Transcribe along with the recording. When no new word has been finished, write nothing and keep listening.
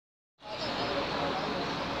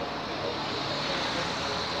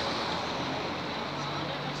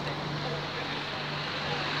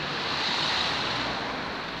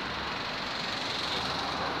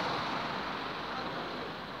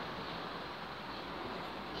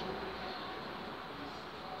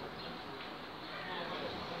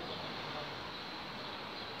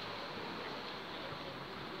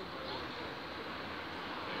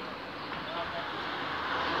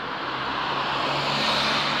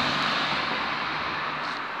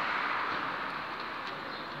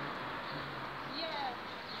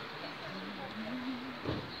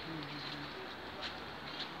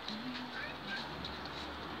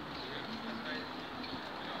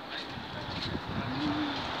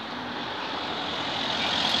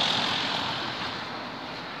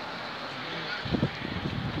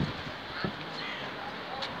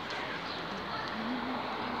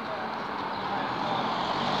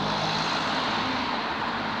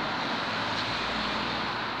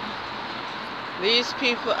These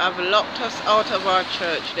people have locked us out of our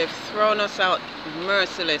church. They've thrown us out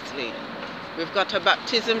mercilessly. We've got a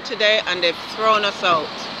baptism today and they've thrown us out.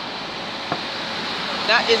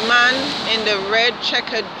 That is man in the red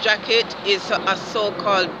checkered jacket is a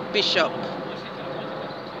so-called bishop.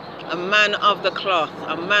 A man of the cloth,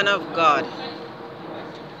 a man of God.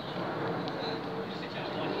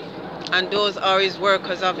 And those are his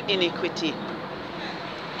workers of iniquity.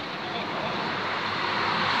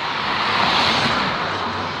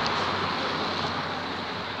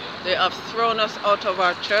 They have thrown us out of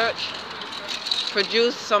our church,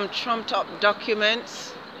 produced some trumped up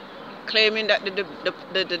documents claiming that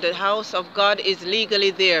the house of God is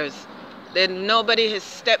legally theirs. Then nobody has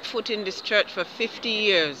stepped foot in this church for 50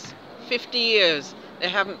 years. 50 years. They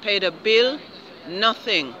haven't paid a bill,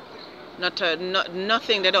 nothing.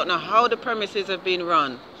 Nothing. They don't know how the premises have been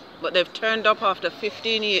run. But they've turned up after 50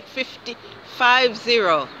 years. 50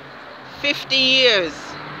 years.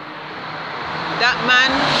 That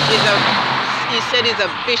man he said he's a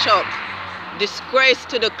bishop. Disgrace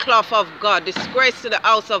to the cloth of God. Disgrace to the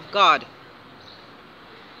house of God.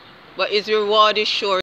 But his reward is sure.